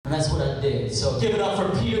And that's what I did. So give it up for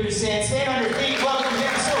Peter DeSant. Stand on your feet. Welcome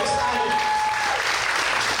him. So excited.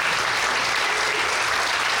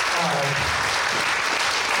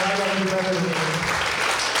 I love you better than me.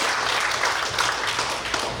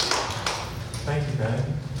 Thank you, man.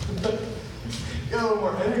 Got a little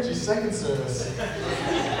more energy, second service.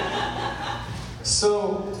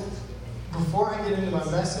 So, before I get into my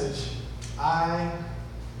message, I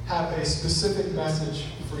have a specific message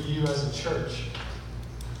for you as a church.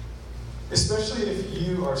 Especially if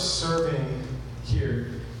you are serving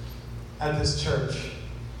here at this church.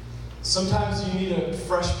 Sometimes you need a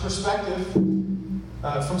fresh perspective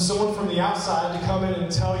from someone from the outside to come in and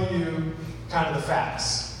tell you kind of the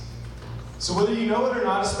facts. So whether you know it or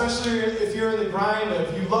not, especially if you're in the grind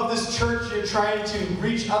of you love this church, you're trying to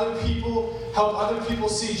reach other people, help other people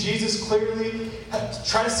see Jesus clearly,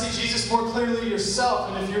 try to see Jesus more clearly yourself,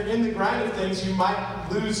 and if you're in the grind of things, you might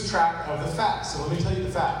lose track of the facts. So let me tell you the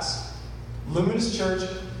facts. Luminous Church,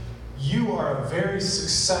 you are a very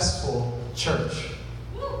successful church.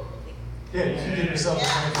 Yeah, you can give yourself a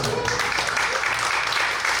hand for it.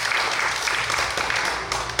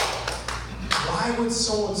 Why would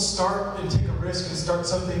someone start and take a risk and start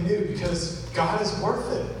something new? Because God is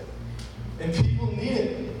worth it. And people need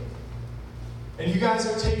it. And you guys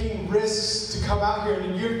are taking risks to come out here.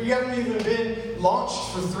 And you haven't even been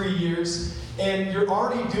launched for 3 years. And you're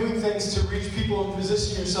already doing things to reach people and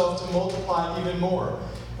position yourself to multiply even more.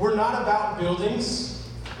 We're not about buildings.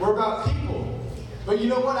 We're about people. But you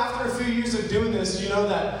know what? After a few years of doing this, you know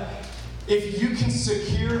that if you can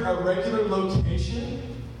secure a regular location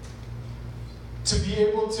to be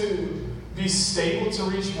able to be stable to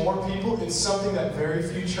reach more people, it's something that very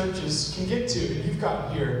few churches can get to. And you've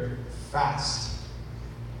gotten here fast.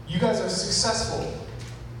 You guys are successful.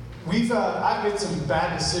 I've made some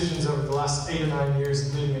bad decisions over the last 8 or 9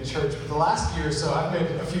 years leading a church, but the last year or so I've made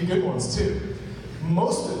a few good ones too.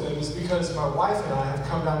 Most of them is because my wife and I have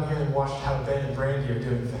come down here and watched how Ben and Brandy are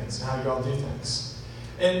doing things and how y'all do things.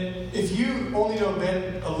 And if you only know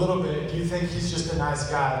Ben a little bit and you think he's just a nice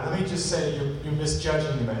guy, let me just say you're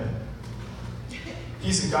misjudging the man.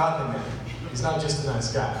 He's a godly man. He's not just a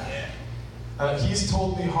nice guy. He's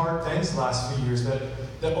told me hard things the last few years that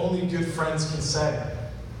only good friends can say.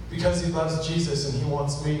 Because he loves Jesus and he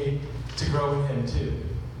wants me to grow in him too.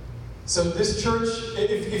 So this church,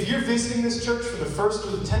 if you're visiting this church for the first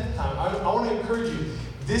or the 10th time, I want to encourage you,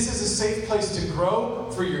 this is a safe place to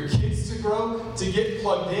grow, for your kids to grow, to get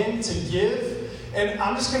plugged in, to give. And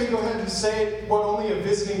I'm just going to go ahead and say what only a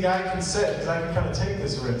visiting guy can say, because I can kind of take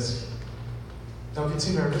this risk. Don't get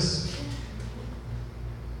too nervous.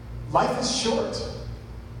 Life is short.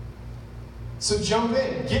 So jump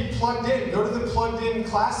in, get plugged in, go to the plugged in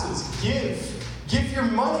classes, give your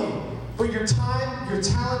money, but your time, your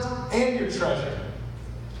talent, and your treasure.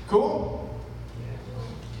 Cool?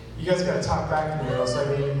 You guys got to talk back to me or else I'm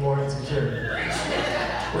going to be more insecure.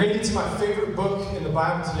 We're going to get to my favorite book in the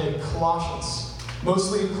Bible today, Colossians.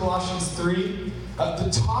 Mostly Colossians 3.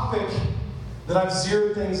 The topic that I've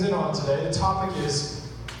zeroed things in on today, the topic is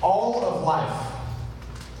all of life.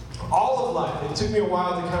 All of life. It took me a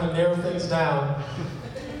while to kind of narrow things down.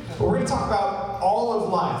 But we're going to talk about all of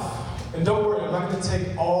life. And don't worry, I'm not going to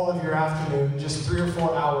take all of your afternoon, just 3 or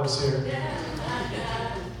 4 hours here.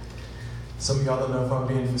 Some of y'all don't know if I'm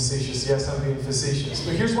being facetious. Yes, I'm being facetious.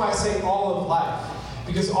 But here's why I say all of life.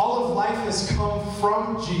 Because all of life has come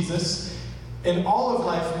from Jesus, and all of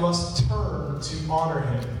life must turn to honor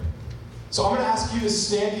him. So I'm going to ask you to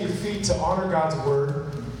stand to your feet to honor God's word.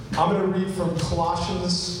 I'm going to read from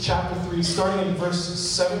Colossians chapter 3, starting in verse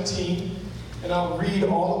 17, and I'll read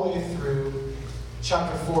all the way through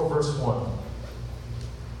chapter 4, verse 1.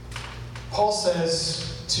 Paul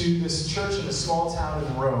says to this church in a small town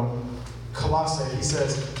in Rome, Colossae, he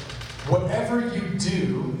says, "Whatever you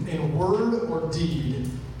do in word or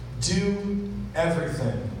deed, do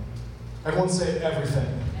everything." Everyone say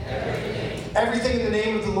everything. Everything. Everything in the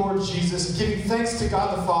name of the Lord Jesus, giving thanks to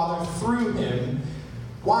God the Father through him.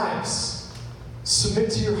 Wives,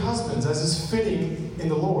 submit to your husbands as is fitting in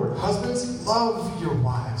the Lord. Husbands, love your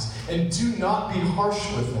wives and do not be harsh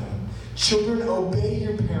with them. Children, obey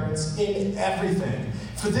your parents in everything,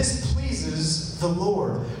 for this pleases the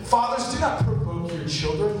Lord. Fathers, do not provoke your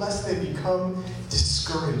children, lest they become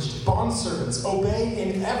discouraged. Bondservants, obey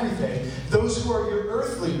in everything those who are your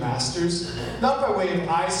earthly masters, not by way of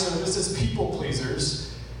eye service as people pleasers,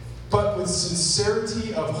 but with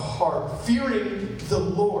sincerity of heart, fearing the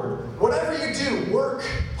Lord. Whatever you do, work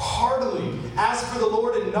heartily, as for the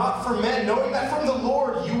Lord and not for men, knowing that from the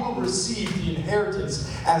Lord you will receive the inheritance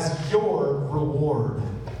as your reward.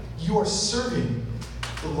 You are serving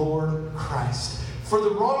the Lord Christ. For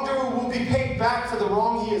the wrongdoer will be paid back for the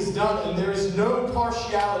wrong he has done, and there is no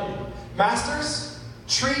partiality. Masters,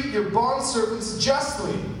 treat your bondservants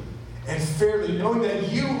justly and fairly, knowing that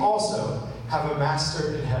you also have a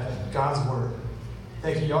master in heaven. God's word.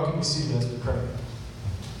 Thank you. Y'all can be seated as we pray.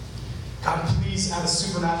 God, please add a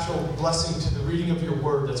supernatural blessing to the reading of your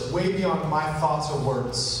word that's way beyond my thoughts or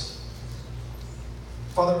words.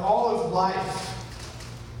 Father, all of life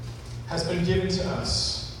has been given to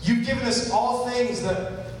us. You've given us all things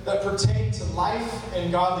that pertain to life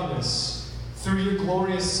and godliness through your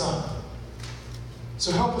glorious Son.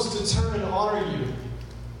 So help us to turn and honor you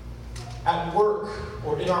at work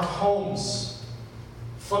or in our homes,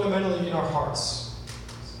 fundamentally in our hearts.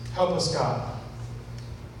 Help us, God.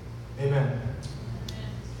 Amen.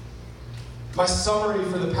 My summary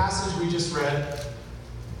for the passage we just read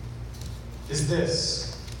is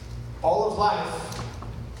this. All of life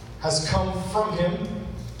has come from him,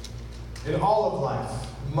 and all of life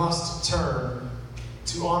must turn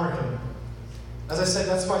to honor him. As I said,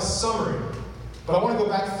 that's my summary. But I want to go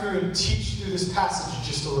back through and teach through this passage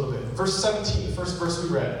just a little bit. Verse 17, the first verse we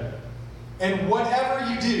read. And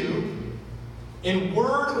whatever you do, in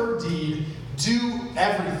word or deed, do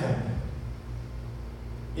everything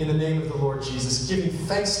in the name of the Lord Jesus, giving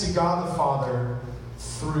thanks to God the Father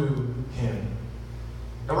through him.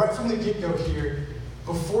 Now, right from the get-go here,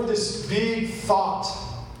 before this big thought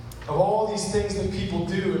of all these things that people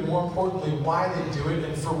do, and more importantly, why they do it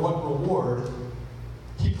and for what reward,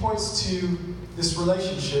 he points to this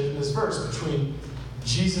relationship in this verse between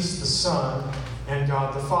Jesus the Son and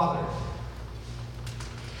God the Father.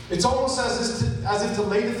 It's almost as if to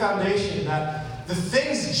lay the foundation that the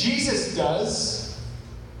things Jesus does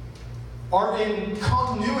are in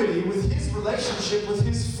continuity with his relationship with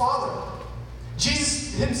his Father.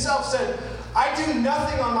 Jesus himself said, I do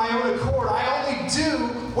nothing on my own accord. I only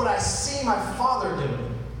do what I see my Father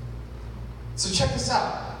doing. So check this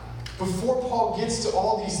out. Before Paul gets to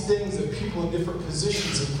all these things that people in different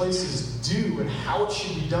positions and places do and how it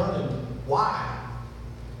should be done and why,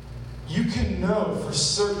 you can know for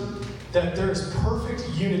certain that there is perfect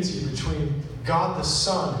unity between God the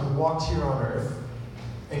Son, who walked here on earth,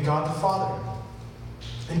 and God the Father.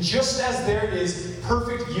 And just as there is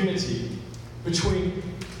perfect unity between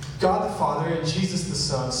God the Father and Jesus the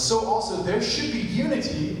Son, so also there should be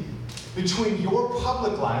unity between your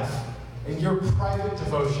public life and your private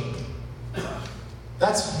devotion.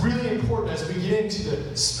 That's really important as we get into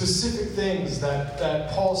the specific things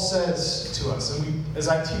that Paul says to us, and as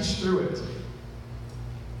I teach through it.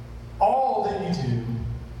 All that you do,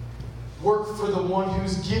 work for the one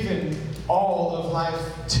who's given all of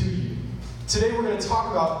life to you. Today we're going to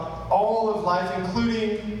talk about all of life,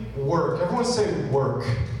 including work. Everyone say work.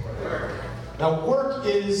 Work. Now, work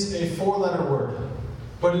is a 4-letter word,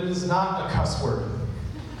 but it is not a cuss word.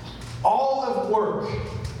 All of work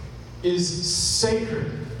is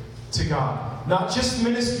sacred to God, not just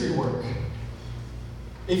ministry work.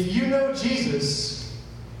 If you know Jesus,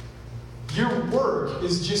 your work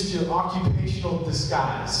is just your occupational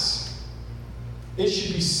disguise. It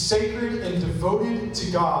should be sacred and devoted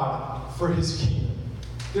to God for his kingdom.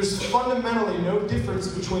 There's fundamentally no difference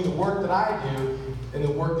between the work that I do and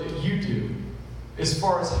the work that you do as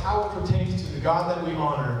far as how it pertains to the God that we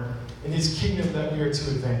honor and his kingdom that we are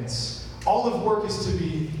to advance. All of work is to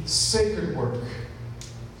be sacred work.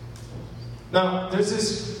 Now, there's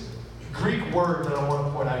this Greek word that I want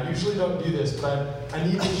to point out. I usually don't do this, but I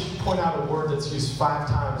need to point out a word that's used 5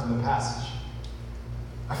 times in the passage.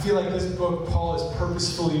 I feel like this book, Paul is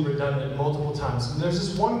purposefully redundant multiple times. And there's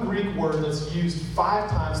this one Greek word that's used 5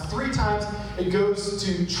 times. 3 times it goes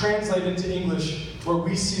to translate into English where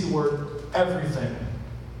we see the word everything.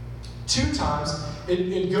 2 times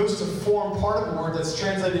it goes to form part of a word that's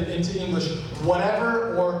translated into English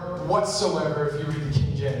whatever or whatsoever if you read the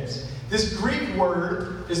King James. This Greek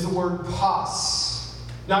word is the word pas.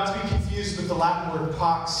 Not to be confused with the Latin word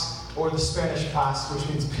pax or the Spanish paz, which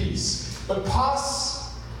means peace. But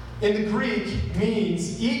pas in the Greek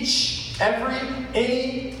means each, every,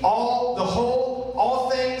 any, all, the whole,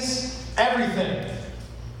 all things, everything.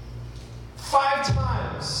 5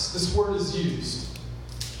 times this word is used.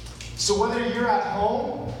 So whether you're at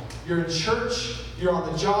home, you're in church, you're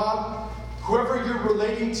on the job, whoever you're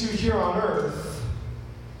relating to here on earth,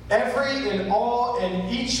 every and all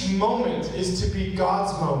and each moment is to be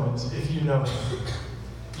God's moment, if you know Him.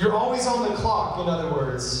 You're always on the clock, in other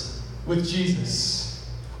words, with Jesus.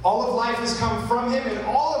 All of life has come from Him, and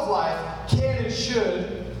all of life can and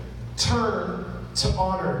should turn to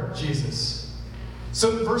honor Jesus.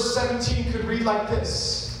 So verse 17 could read like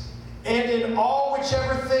this. And in all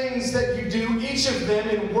whichever things that you do, each of them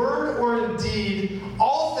in word or in deed,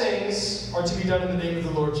 all things are to be done in the name of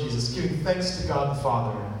the Lord Jesus, giving thanks to God the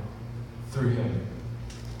Father through him.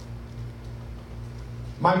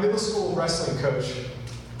 My middle school wrestling coach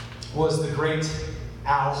was the great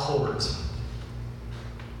Al Holbert.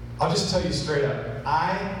 I'll just tell you straight up,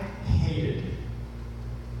 I hated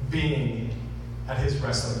being at his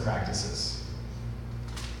wrestling practices.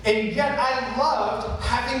 And yet I loved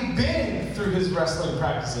having been through his wrestling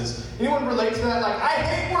practices. Anyone relate to that? Like, I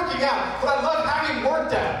hate working out, but I love having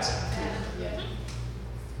worked out.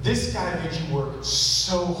 This guy made you work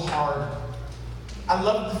so hard. I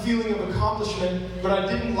loved the feeling of accomplishment, but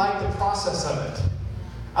I didn't like the process of it.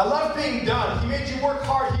 I loved being done. He made you work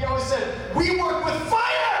hard. He always said, "We work with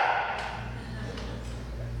fire!"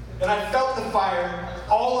 And I felt the fire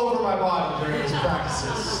all over my body during his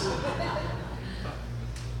practices.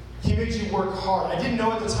 He made you work hard. I didn't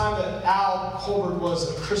know at the time that Al Holbert was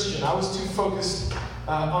a Christian. I was too focused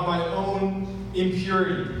on my own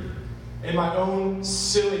impurity and my own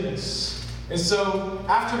silliness. And so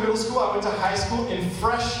after middle school, I went to high school in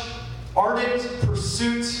fresh, ardent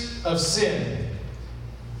pursuit of sin.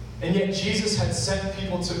 And yet Jesus had sent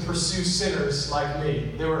people to pursue sinners like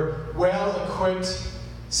me. They were well-equipped,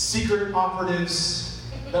 secret operatives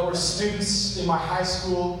that were students in my high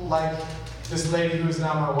school, like this lady who is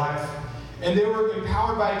now my wife. And they were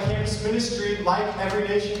empowered by a campus ministry like Every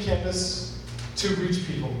Nation Campus to reach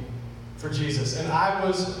people for Jesus. And I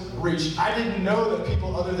was reached. I didn't know that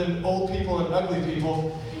people other than old people and ugly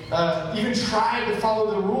people even tried to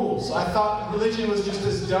follow the rules. I thought religion was just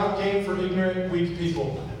this dumb game for ignorant, weak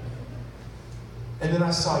people. And then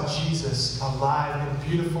I saw Jesus alive and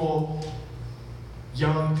beautiful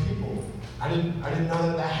young people. I didn't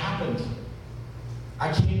know that happened.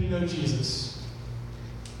 I came to know Jesus.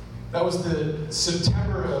 That was the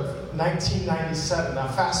September of 1997. Now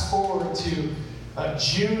fast forward to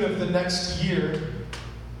June of the next year.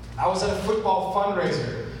 I was at a football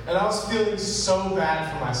fundraiser, and I was feeling so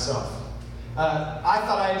bad for myself. I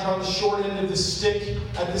thought I had drawn the short end of the stick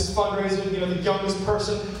at this fundraiser, the youngest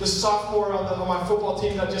person, the sophomore on my football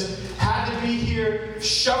team that just had to be here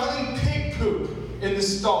shoveling pig poop in the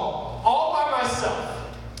stall, all by myself.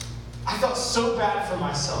 I felt so bad for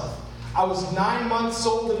myself. I was 9 months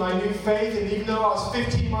old in my new faith, and even though I was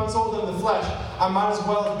 15 months old in the flesh, I might as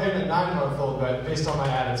well have been a 9-month-old based on my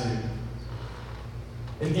attitude.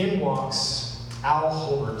 And in walks Al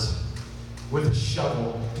Holbert with a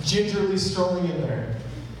shovel, gingerly strolling in there.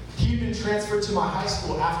 He'd been transferred to my high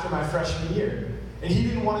school after my freshman year, and he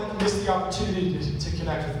didn't want to miss the opportunity to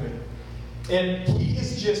connect with me. And he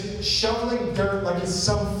is just shoveling dirt like it's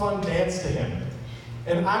some fun dance to him.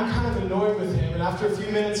 And I'm kind of annoyed with him, and after a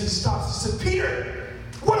few minutes he stops. He said, "Peter,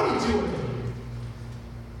 what are we doing?"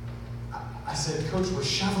 I said, "Coach, we're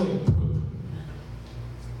shoveling poop."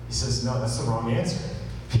 He says, "No, that's the wrong answer.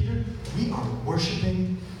 Peter, we are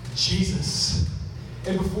worshiping Jesus."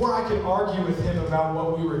 And before I could argue with him about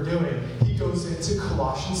what we were doing, he goes into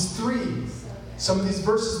Colossians 3, some of these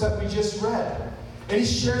verses that we just read. And he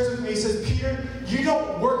shares with me, he says, "Peter, you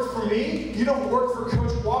don't work for me. You don't work for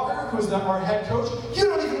Coach Walker, who's our head coach. You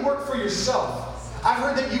don't even work for yourself. I've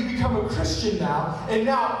heard that you've become a Christian now, and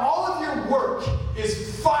now all of your work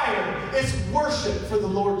is fire. It's worship for the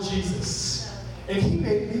Lord Jesus." And he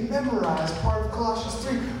made me memorize part of Colossians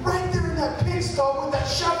 3 right there in that pig stall with that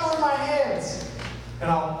shovel in my hands. And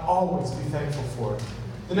I'll always be thankful for it.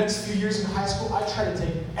 The next few years in high school, I tried to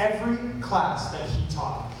take every class that he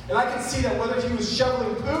taught. And I could see that whether he was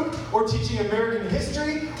shoveling poop or teaching American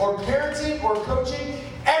history or parenting or coaching,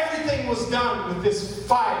 everything was done with this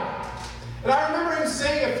fire. And I remember him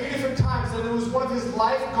saying a few different times that it was one of his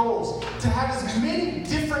life goals to have as many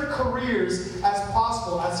different careers as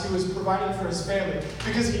possible as he was providing for his family,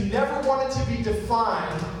 because he never wanted to be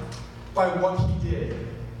defined by what he did,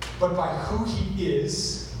 but by who he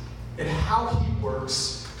is and how he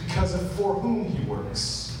works because of for whom he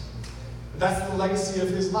works. That's the legacy of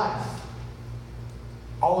his life.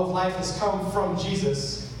 All of life has come from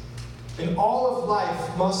Jesus, and all of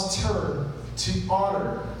life must turn to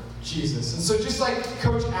honor Jesus. And so just like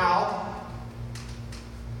Coach Al,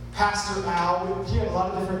 Pastor Al, he had a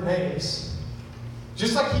lot of different names.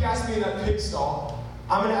 Just like he asked me in that pig stall,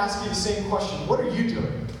 I'm going to ask you the same question. What are you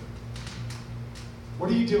doing? What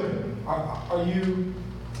are you doing? Are you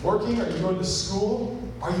working? Are you going to school?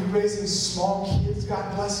 Are you raising small kids?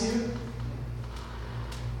 God bless you.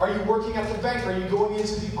 Are you working at the bank? Are you going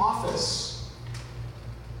into the office?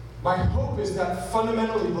 My hope is that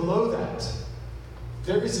fundamentally below that,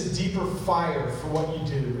 there is a deeper fire for what you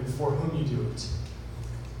do and for whom you do it.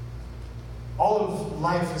 all of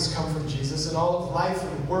life has come from Jesus, and all of life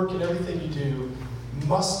and work and everything you do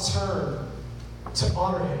must turn to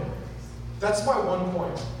honor him. That's my one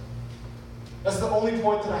point. That's the only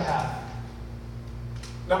point that I have.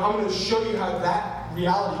 Now I'm going to show you how that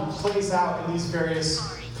reality plays out in these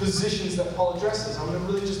various positions that Paul addresses. I'm going to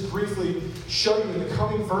really just briefly show you in the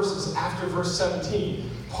coming verses after verse 17.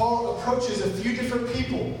 Paul approaches a few different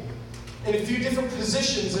people in a few different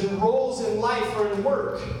positions and roles in life or in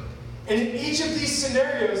work. And in each of these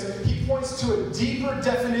scenarios, he points to a deeper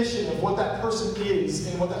definition of what that person is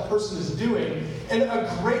and what that person is doing, and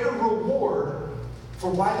a greater reward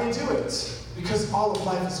for why they do it, because all of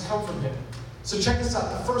life has come from him. So check this out.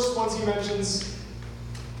 The first ones he mentions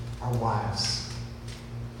are wives.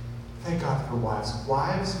 Thank God for wives.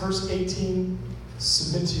 Wives, verse 18,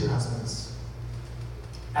 submit to your husbands,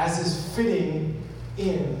 as is fitting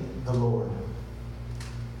in the Lord.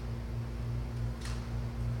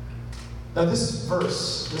 Now this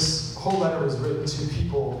verse, this whole letter is written to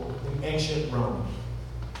people in ancient Rome.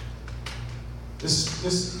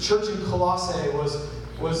 This church in Colossae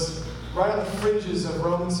was right on the fringes of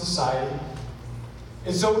Roman society.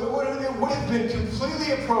 And so it would have been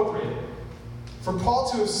completely appropriate for Paul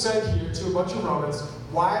to have said here to a bunch of Romans,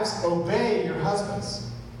 wives, obey your husbands.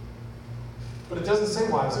 But it doesn't say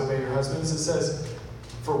wives, obey your husbands. It says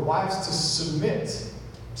for wives to submit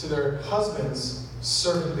to their husbands'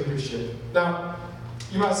 servant leadership. Now,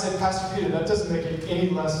 you might say, Pastor Peter, that doesn't make it any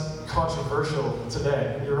less controversial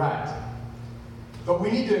today. And you're right. But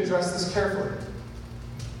we need to address this carefully.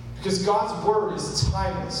 Because God's word is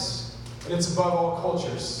timeless, and it's above all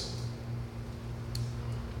cultures.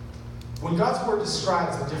 When God's word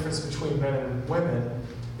describes the difference between men and women,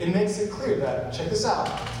 it makes it clear that, check this out,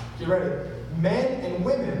 get ready, men and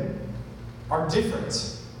women are different.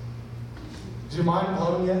 Is your mind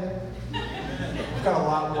blown yet? I've got a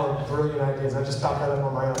lot more brilliant ideas. I just thought that up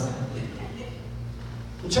on my own.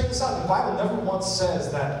 But check this out. The Bible never once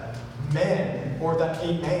says that men, or that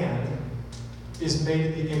a man, is made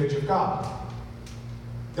in the image of God.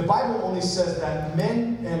 The Bible only says that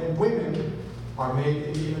men and women are made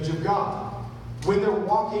in the image of God when they're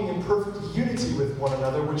walking in perfect unity with one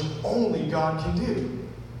another, which only God can do.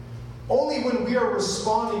 Only when we are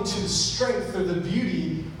responding to the strength or the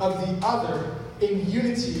beauty of the other in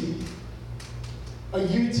unity, a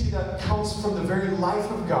unity that comes from the very life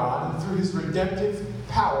of God and through his redemptive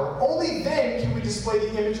power, only then can we display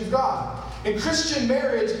the image of God. And Christian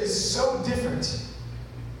marriage is so different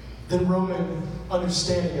than Roman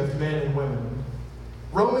understanding of men and women.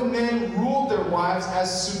 Roman men ruled their wives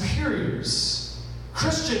as superiors.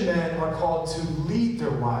 Christian men are called to lead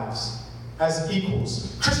their wives as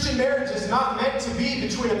equals. Christian marriage is not meant to be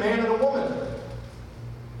between a man and a woman.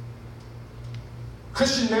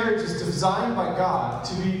 Christian marriage is designed by God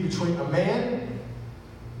to be between a man,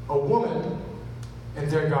 a woman, and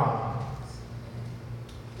their God.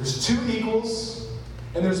 There's two equals,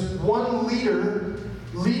 and there's one leader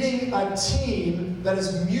leading a team that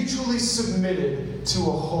is mutually submitted to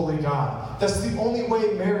a holy God. That's the only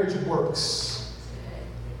way marriage works,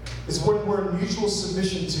 is when we're in mutual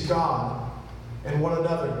submission to God and one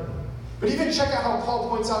another. But even check out how Paul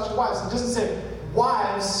points out to wives. It doesn't say,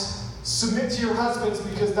 wives, submit to your husbands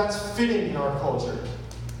because that's fitting in our culture. It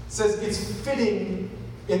says it's fitting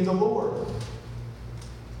in the Lord.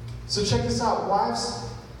 So check this out. Wives,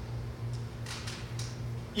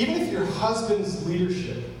 even if your husband's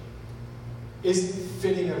leadership is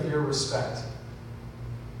fitting of your respect,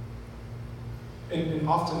 and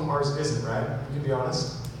often ours isn't, right? You can be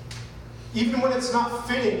honest. Even when it's not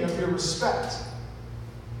fitting of your respect,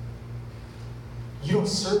 you don't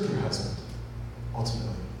serve your husband, ultimately.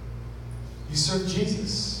 You serve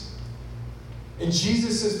Jesus. And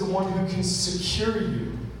Jesus is the one who can secure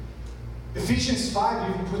you. Ephesians 5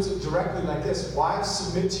 even puts it directly like this. Wives,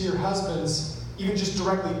 submit to your husbands, even just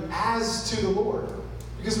directly, as to the Lord.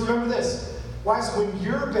 Because remember this. Wives, when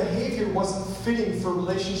your behavior wasn't fitting for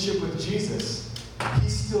relationship with Jesus, he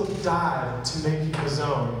still died to make you his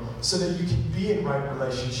own so that you can be in right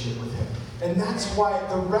relationship with him. And that's why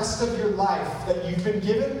the rest of your life that you've been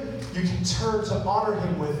given, you can turn to honor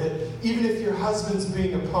him with it, even if your husband's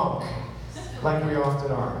being a punk, like we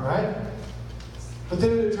often are, right? But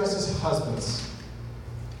then it addresses husbands.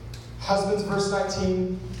 Husbands, verse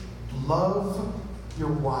 19, love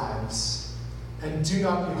your wives and do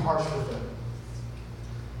not be harsh with them.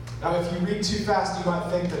 Now, if you read too fast, you might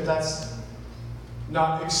think that that's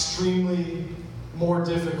not extremely more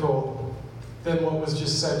difficult than what was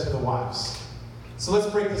just said to the wives. So let's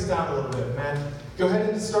break this down a little bit, man. Go ahead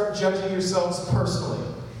and start judging yourselves personally.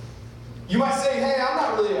 You might say, hey, I'm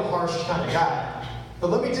not really a harsh kind of guy. But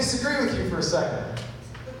let me disagree with you for a second.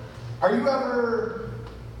 Are you ever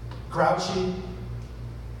grouchy,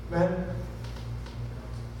 men?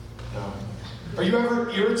 No. Are you ever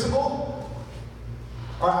irritable?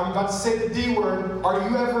 Or I'm about to say the D word. Are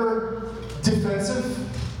you ever defensive?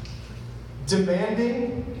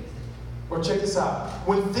 Demanding? Or check this out.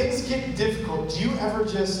 When things get difficult, do you ever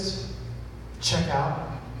just check out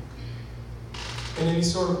in any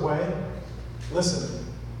sort of way? Listen,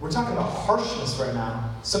 we're talking about harshness right now.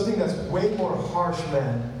 Something that's way more harsh,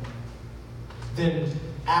 men, than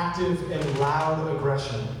active and loud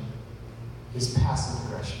aggression is passive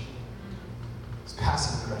aggression. It's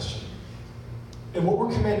passive aggression. And what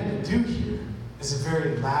we're commanded to do here is a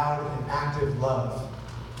very loud and active love.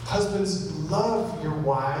 Husbands, love your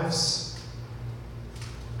wives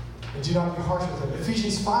and do not be harsh with them.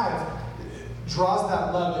 Ephesians 5 draws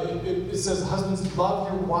that love. It says, husbands,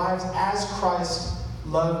 love your wives as Christ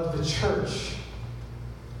loved the church.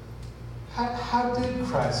 How did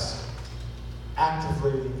Christ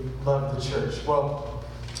actively love the church? Well,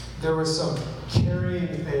 there was some carrying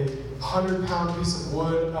a 100-pound piece of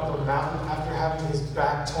wood up a mountain after having his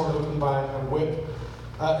back torn open by a whip.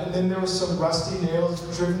 And then there was some rusty nails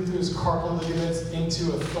driven through his carpal ligaments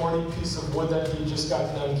into a thorny piece of wood that he just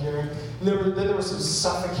got done carrying. And then there was some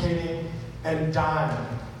suffocating and dying.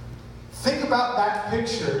 Think about that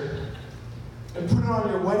picture and put it on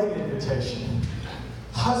your wedding invitation.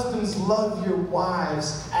 Husbands, love your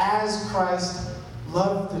wives as Christ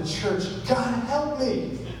loved the church. God help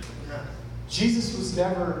me. Jesus was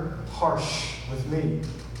never harsh with me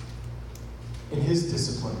in his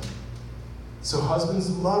discipline. So husbands,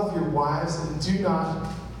 love your wives and do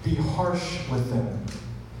not be harsh with them.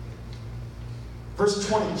 Verse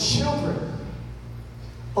 20, children,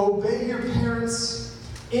 obey your parents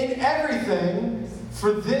in everything,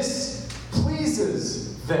 for this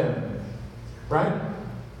pleases them. Right?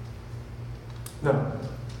 No.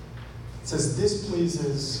 It says this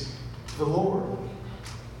pleases the Lord.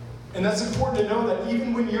 And that's important to know that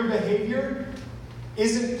even when your behavior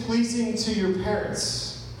isn't pleasing to your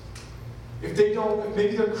parents, if they don't,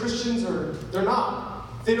 maybe they're Christians or they're not,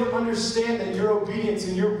 if they don't understand that your obedience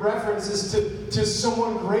and your reference is to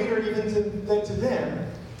someone greater even than to them,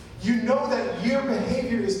 you know that your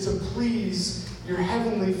behavior is to please your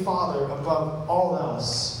heavenly Father above all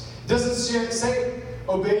else. It doesn't say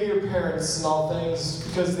obey your parents in all things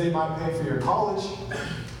because they might pay for your college.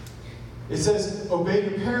 It says, obey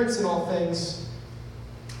your parents in all things,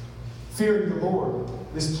 fearing the Lord.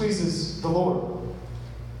 This pleases the Lord.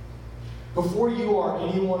 Before you are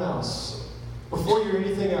anyone else, before you're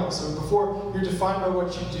anything else, or before you're defined by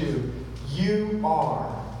what you do, you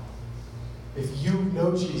are, if you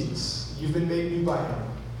know Jesus, you've been made new by him,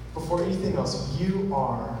 before anything else, you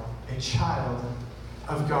are a child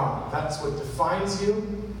of God. That's what defines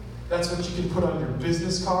you. That's what you can put on your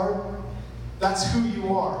business card. That's who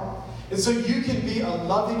you are. And so you can be a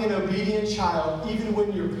loving and obedient child even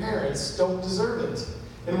when your parents don't deserve it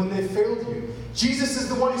and when they failed you. Jesus is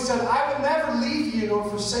the one who said, I will never leave you nor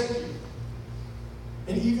forsake you.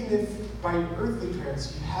 And even if by your earthly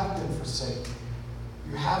parents you have been forsaken,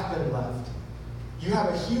 you have been left, you have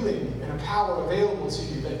a healing and a power available to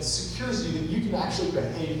you that secures you that you can actually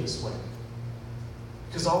behave this way.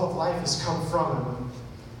 Because all of life has come from him.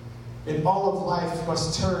 And all of life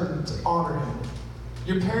must turn to honor him.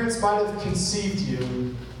 Your parents might have conceived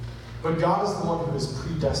you, but God is the one who has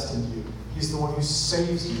predestined you. He's the one who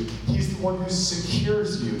saves you. He's the one who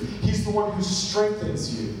secures you. He's the one who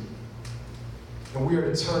strengthens you. And we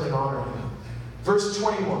are to turn and honor him. Verse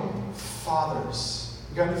 21, fathers.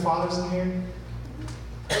 You got any fathers in here?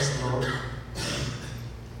 Praise the Lord.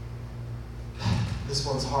 This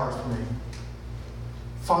one's hard for me.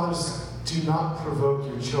 Fathers, do not provoke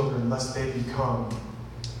your children lest they become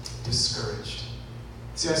discouraged.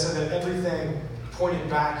 See, I said that everything pointed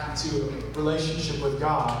back to a relationship with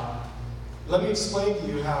God. Let me explain to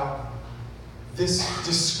you how this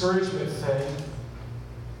discouragement thing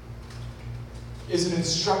is an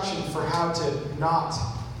instruction for how to not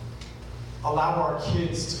allow our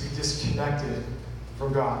kids to be disconnected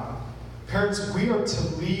from God. Parents, we are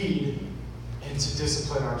to lead and to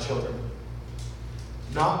discipline our children,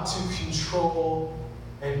 not to control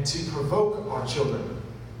and to provoke our children.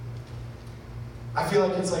 I feel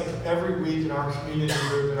like it's like every week in our community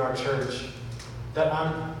group in our church that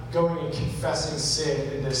I'm going and confessing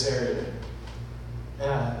sin in this area.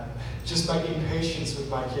 Just by being patient with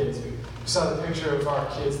my kids. We saw the picture of our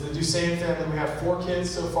kids. The Dusan family, we have 4 kids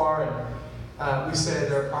so far, and we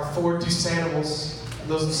said there are 4 Dusanimals,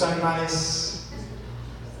 those Dusanimales.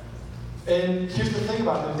 And here's the thing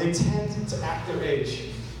about them, they tend to act their age.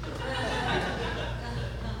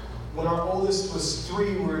 when our oldest was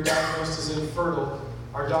 3, we were diagnosed as infertile.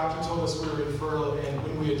 Our doctor told us we were infertile, and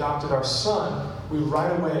when we adopted our son, we right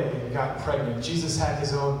away got pregnant. Jesus had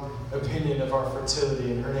his own opinion of our fertility,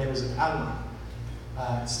 and her name is Alma.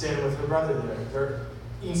 Standing with her brother there. They're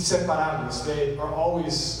inseparables. They are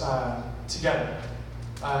always together.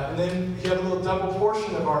 And then he had a little double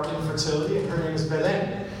portion of our infertility, and her name is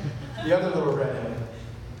Belen, the other little redhead.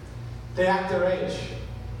 They act their age.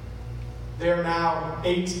 They are now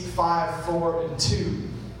 8, 5, 4, and 2.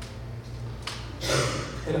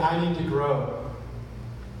 And I need to grow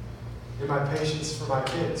in my patience for my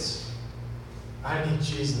kids. I need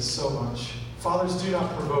Jesus so much. Fathers, do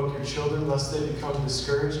not provoke your children lest they become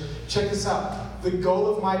discouraged. Check this out. The goal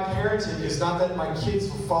of my parenting is not that my kids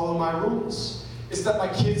will follow my rules. It's that my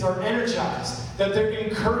kids are energized, that they're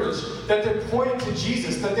encouraged, that they're pointing to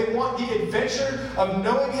Jesus, that they want the adventure of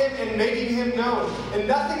knowing Him and making Him known. And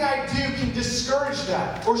nothing I do can discourage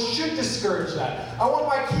that or should discourage that. I want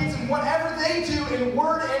my kids, in whatever they do in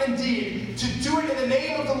word and in deed, to do it in the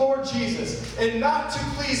name of the Lord Jesus, and not to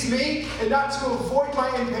please me and not to avoid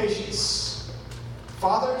my impatience.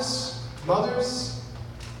 Fathers, mothers,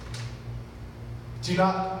 do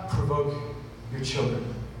not provoke your children,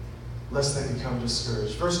 lest they become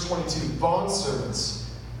discouraged. Verse 22, bondservants,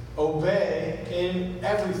 obey in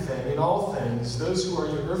everything, in all things, those who are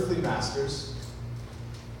your earthly masters,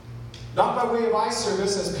 not by way of eye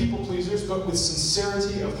service as people pleasers, but with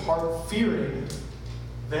sincerity of heart, fearing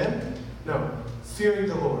them? No, fearing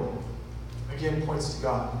the Lord. Again, points to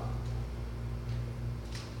God.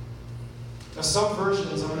 Now, some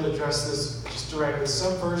versions, I'm going to address this just directly,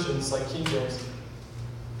 some versions, like King James,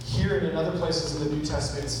 here and in other places in the New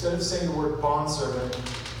Testament, instead of saying the word bondservant,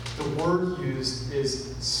 the word used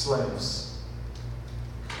is slaves.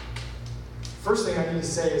 First thing I need to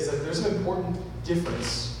say is that there's an important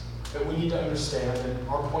difference that we need to understand at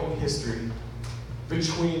our point in history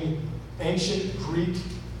between ancient Greek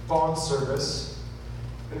bond service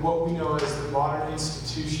and what we know as the modern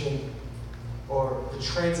institution or the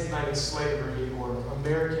transatlantic slavery or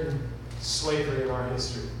American slavery in our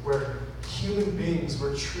history, where human beings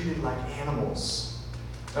were treated like animals.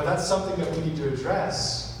 Now that's something that we need to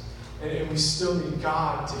address, and we still need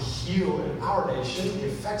God to heal in our nation, the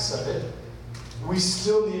effects of it. We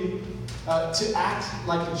still need to act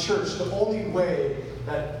like a church. The only way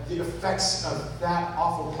that the effects of that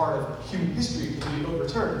awful part of human history can be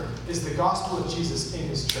overturned is the gospel of Jesus in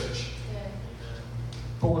His church.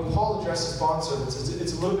 But when Paul addresses bondservants,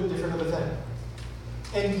 it's a little bit different of a thing.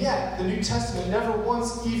 And yet, the New Testament never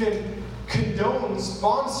once even condones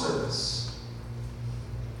bondservice.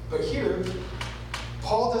 But here,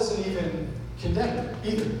 Paul doesn't even condemn it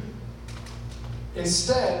either.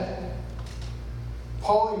 Instead,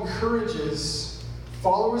 Paul encourages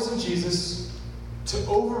followers of Jesus to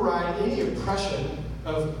override any oppression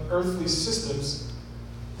of earthly systems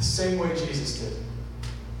the same way Jesus did.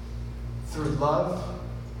 Through love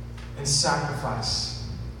and sacrifice.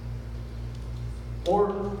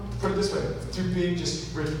 Or, put it this way, through being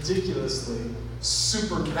just ridiculously,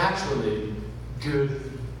 supernaturally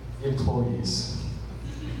good employees.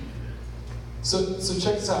 So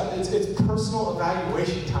check this out. It's personal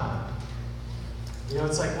evaluation time. You know,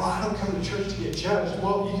 it's like, well, I don't come to church to get judged.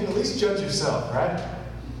 Well, you can at least judge yourself, right?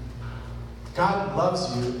 God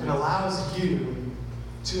loves you and allows you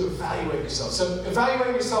to evaluate yourself. So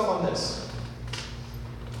evaluate yourself on this.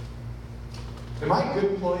 Am I a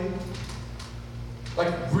good employee?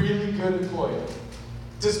 Like, really good employee?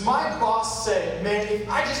 Does my boss say, man, if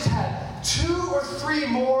I just had 2 or 3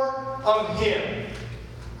 more of him,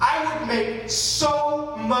 I would make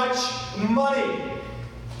so much money?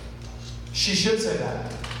 She should say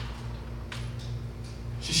that.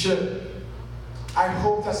 She should. I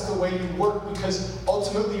hope that's the way you work, because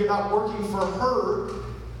ultimately you're not working for her.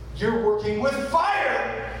 You're working with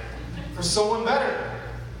fire for someone better.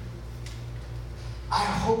 I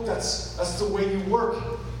hope that's the way you work.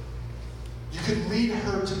 You could lead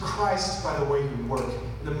her to Christ by the way you work.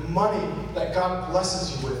 The money that God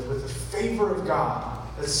blesses you with the favor of God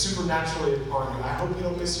that's supernaturally upon you. I hope you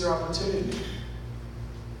don't miss your opportunity.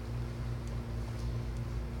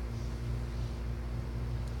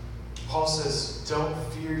 Paul says, don't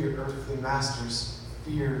fear your earthly masters,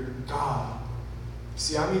 fear God.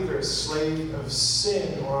 See, I'm either a slave of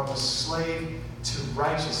sin or I'm a slave to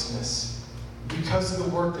righteousness. Because of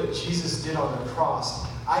the work that Jesus did on the cross,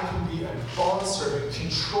 I can be a bondservant,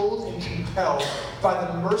 controlled and compelled by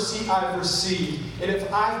the mercy I've received. And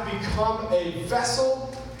if I've become a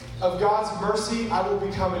vessel of God's mercy, I will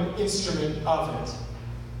become an instrument of it.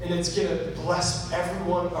 And it's going to bless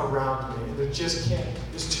everyone around me. And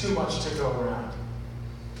there's too much to go around.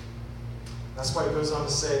 That's why he goes on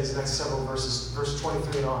to say these next several verses, verse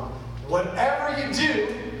 23 and on. Whatever you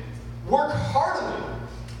do, work heartily,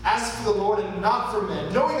 as for the Lord and not for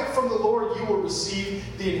men, knowing that from the Lord you will receive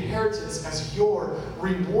the inheritance as your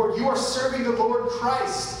reward. You are serving the Lord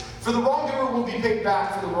Christ. For the wrongdoer will be paid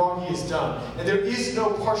back for the wrong he has done. And there is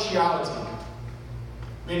no partiality.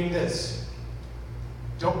 Meaning this,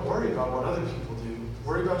 don't worry about what other people do.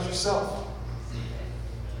 Worry about yourself.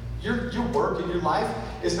 Your work in your life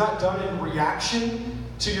is not done in reaction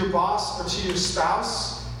to your boss or to your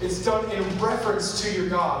spouse. It's done in reference to your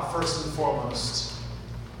God, first and foremost.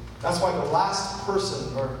 That's why the last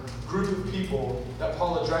person or group of people that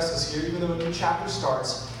Paul addresses here, even though a new chapter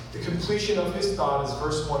starts, the completion of his thought is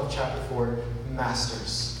verse 1 of chapter 4,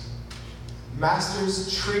 masters.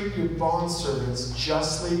 Masters, treat your bondservants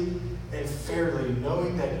justly and fairly,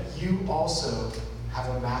 knowing that you also have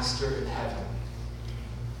a master in heaven.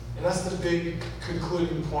 And that's the big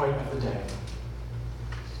concluding point of the day.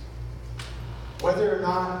 Whether or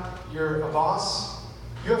not you're a boss,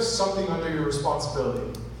 you have something under your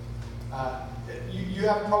responsibility. You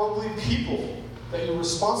have probably people that you're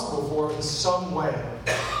responsible for in some way.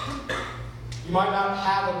 You might not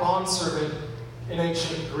have a bondservant in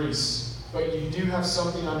ancient Greece, but you do have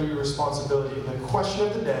something under your responsibility. And the question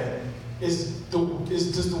of the day is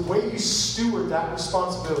does the way you steward that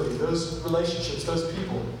responsibility, those relationships, those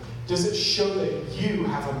people, does it show that you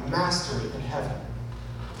have a master in heaven?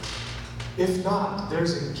 If not,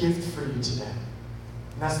 there's a gift for you today.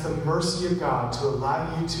 And that's the mercy of God to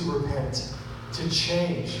allow you to repent, to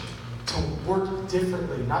change, to work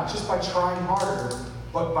differently, not just by trying harder,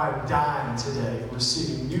 but by dying today,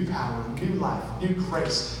 receiving new power, new life, new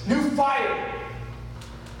grace, new fire,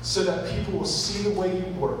 so that people will see the way you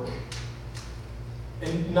work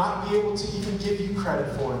and not be able to even give you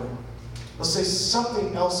credit for it. They'll say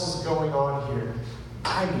something else is going on here.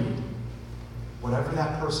 I need whatever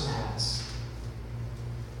that person has.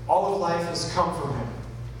 All of life has come from him.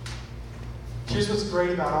 Here's what's great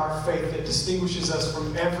about our faith that distinguishes us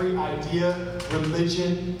from every idea,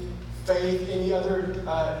 religion, faith, any other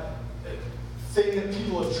thing that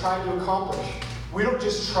people have tried to accomplish. We don't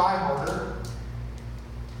just try harder.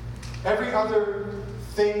 Every other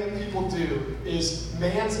thing that people do is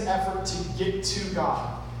man's effort to get to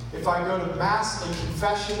God. If I go to Mass and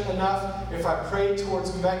confession enough, if I pray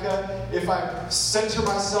towards Mecca, if I center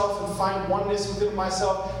myself and find oneness within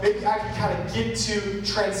myself, maybe I can kind of get to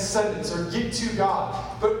transcendence or get to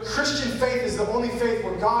God. But Christian faith is the only faith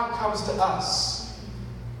where God comes to us.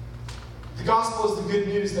 The gospel is the good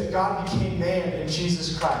news that God became man in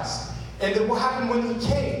Jesus Christ. And then what happened when he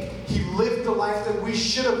came? He lived the life that we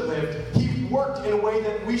should have lived. He worked in a way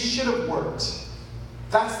that we should have worked.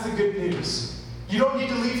 That's the good news. You don't need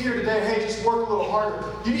to leave here today, hey, just work a little harder.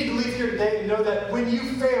 You need to leave here today and know that when you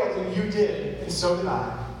failed, and you did, and so did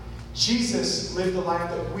I, Jesus lived the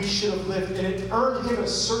life that we should have lived, and it earned him a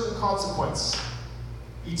certain consequence,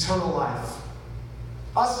 eternal life.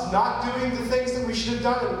 Us not doing the things that we should have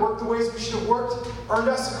done and worked the ways we should have worked earned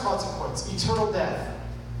us a consequence, eternal death.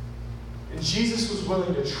 And Jesus was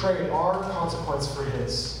willing to trade our consequence for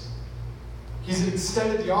his. He's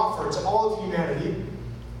extended the offer to all of humanity.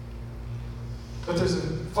 But there's a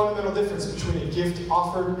fundamental difference between a gift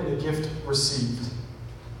offered and a gift received.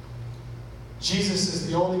 Jesus is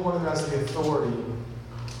the only one who has the authority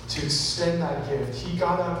to extend that gift. He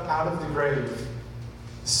got up out of the grave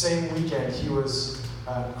the same weekend he was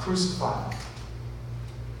crucified.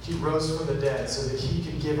 He rose from the dead so that he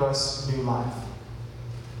could give us new life.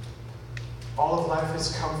 All of life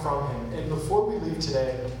has come from him. And before we leave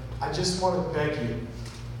today, I just want to beg you,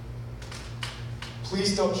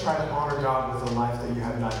 please don't try to honor God with a life that you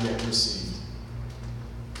have not yet received.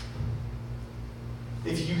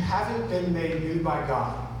 If you haven't been made new by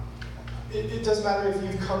God, it doesn't matter if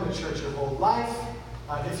you've come to church your whole life,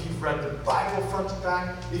 if you've read the Bible front to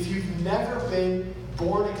back, if you've never been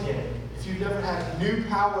born again, if you've never had new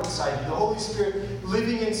power inside you, the Holy Spirit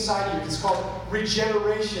living inside you, it's called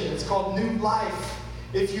regeneration, it's called new life.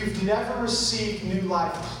 If you've never received new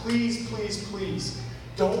life, please, please, please,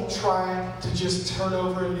 don't try to just turn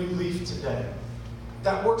over a new leaf today.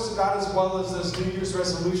 That works about as well as those New Year's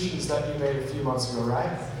resolutions that you made a few months ago,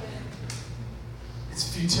 right?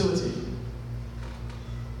 It's futility.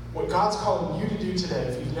 What God's calling you to do today,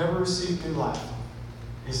 if you've never received new life,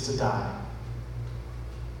 is to die.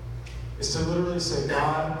 Is to literally say,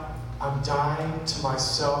 God, I'm dying to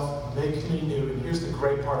myself, make me new. And here's the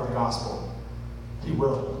great part of the gospel. He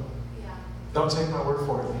will. Yeah. Don't take my word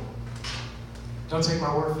for it. Don't take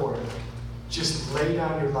my word for it. Just lay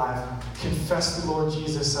down your life. Confess the Lord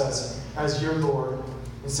Jesus as your Lord.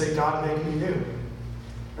 And say, God, make me new.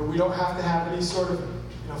 And we don't have to have any sort of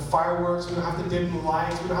fireworks. We don't have to dim the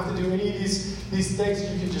lights. We don't have to do any of these things.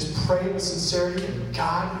 You can just pray with sincerity, and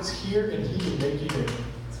God is here, and He can make you new.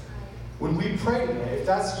 When we pray today, if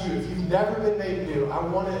that's you, if you've never been made new, I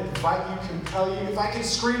want to invite you, compel you. If I could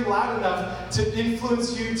scream loud enough to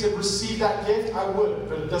influence you to receive that gift, I would,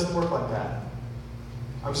 but it doesn't work like that.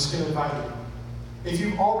 I'm just going to invite you. If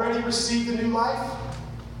you've already received a new life,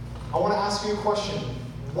 I want to ask you a question.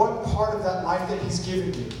 What part of that life that He's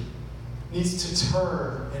given you needs to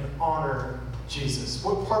turn and honor Jesus?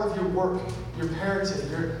 What part of your work, your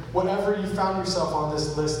parenting, your whatever you found yourself on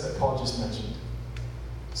this list that Paul just mentioned?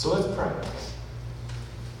 So let's pray.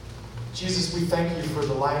 Jesus, we thank you for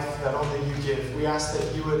the life that only you give. We ask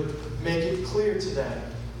that you would make it clear to them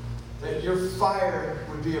that your fire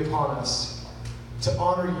would be upon us to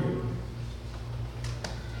honor you.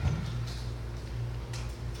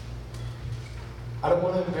 I don't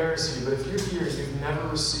want to embarrass you, but if you're here and you've never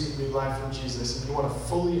received new life from Jesus and you want to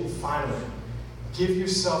fully and finally give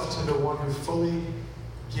yourself to the one who fully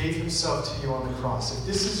gave himself to you on the cross, if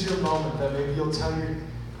this is your moment that maybe you'll tell your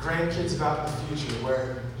grandkids about in the future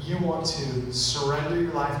where you want to surrender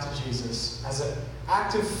your life to Jesus, as an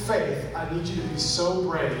act of faith, I need you to be so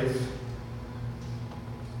brave,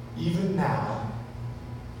 even now,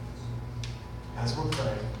 as we're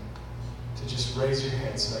praying, to just raise your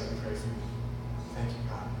hand so I can pray for you. Thank you,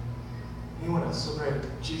 God. Anyone else? So brave.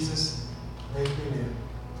 Jesus, make me new.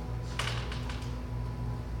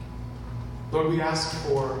 Lord, we ask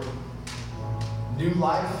for new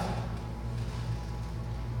life,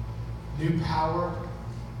 new power.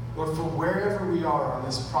 Lord, for wherever we are on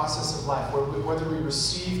this process of life, whether we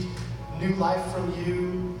received new life from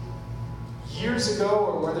you years ago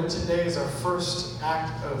or whether today is our first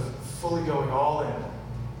act of fully going all in,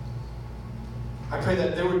 I pray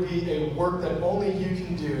that there would be a work that only you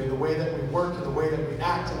can do in the way that we work, in the way that we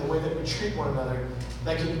act, in the way that we treat one another,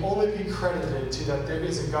 that can only be credited to that there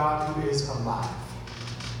is a God who is alive.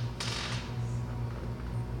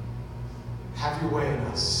 Have your way in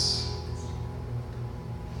us.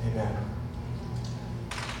 Amen.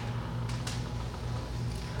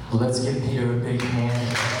 Let's give Peter a big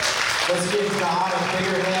hand. Let's give God a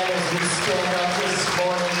bigger hand as we stand up this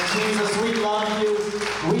morning. Jesus, we love you.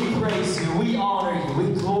 We praise you. We honor you.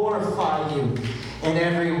 We glorify you in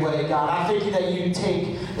every way, God. I thank you that you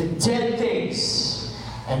take dead things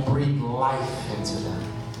and breathe life into them.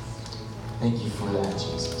 Thank you for that,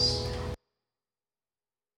 Jesus.